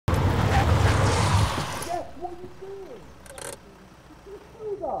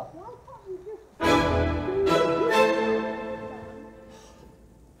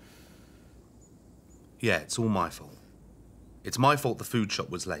Yeah, it's all my fault. It's my fault the food shop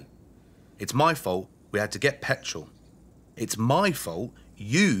was late. It's my fault we had to get petrol. It's my fault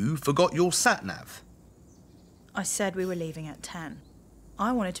you forgot your sat-nav. I said we were leaving at 10.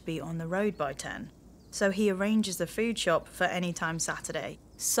 I wanted to be on the road by 10. So he arranges the food shop for any time Saturday.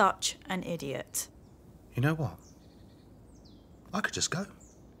 Such an idiot. You know what? I could just go.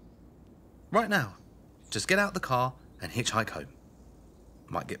 Right now. Just get out the car and hitchhike home.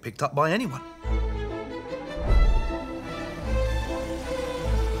 Might get picked up by anyone.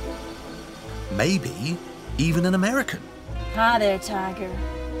 Maybe even an American. Hi there, Tiger.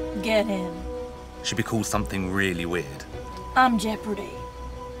 Get in. She'd be called something really weird. I'm Jeopardy.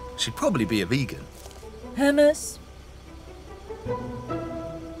 She'd probably be a vegan. Hummus.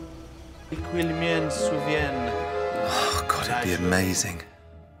 Oh, God, it'd be amazing.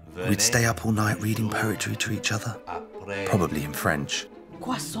 We'd stay up all night reading poetry to each other. Probably in French.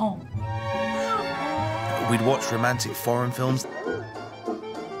 Croissant. We'd watch romantic foreign films.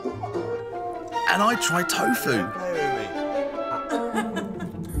 And I'd try tofu.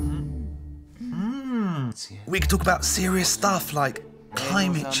 We could talk about serious stuff like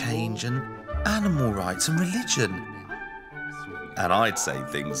climate change and animal rights and religion. And I'd say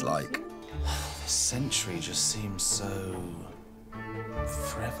things like, this century just seems so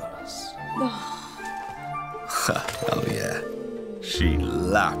frivolous. Oh yeah, she'd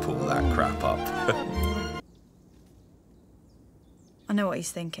lap all that crap up. I know what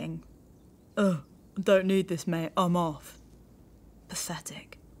he's thinking. Ugh, I don't need this, mate. I'm off.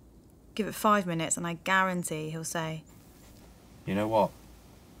 Pathetic. Give it 5 minutes and I guarantee he'll say, You know what?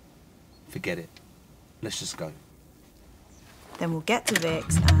 Forget it. Let's just go. Then we'll get to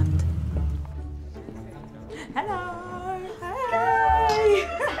Vic's and... Hello. Hey.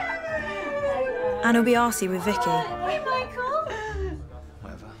 And he'll be arsey with Vicky. Hey, Michael.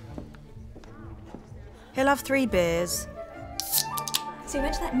 Whatever. He'll have 3 beers. So we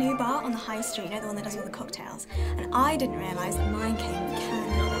went to that new bar on the high street, you know, the one that does all the cocktails, and I didn't realise that mine came with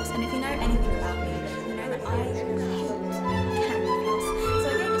candy floss. And if you know anything about me, you know that I hate candy floss. So I gave it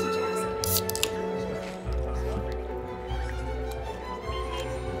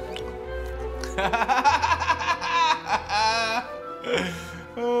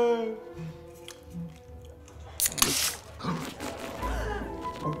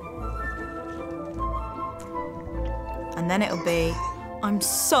to And then it'll be, I'm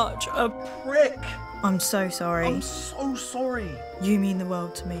such a prick. I'm so sorry. I'm so sorry. You mean the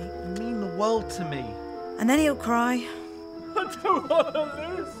world to me. You mean the world to me. And then he'll cry. I don't want to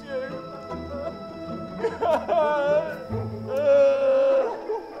lose you.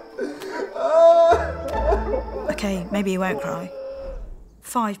 Okay, maybe he won't cry.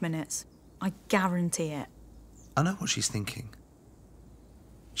 5 minutes. I guarantee it. I know what she's thinking.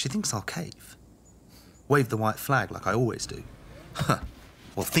 She thinks I'll cave. Wave the white flag like I always do.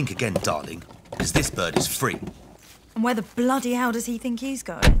 Well, think again, darling, because this bird is free. And where the bloody hell does he think he's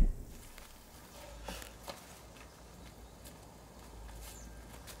going?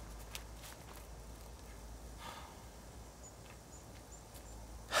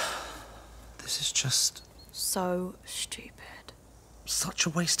 This is just... So stupid. such a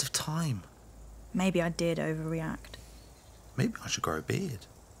waste of time. Maybe I did overreact. Maybe I should grow a beard.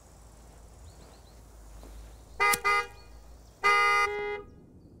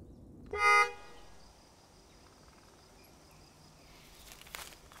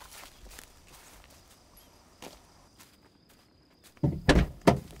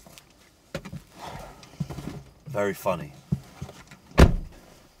 Very funny.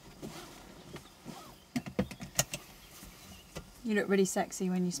 You look really sexy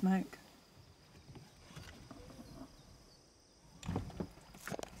when you smoke.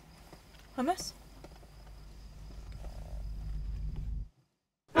 Hummus?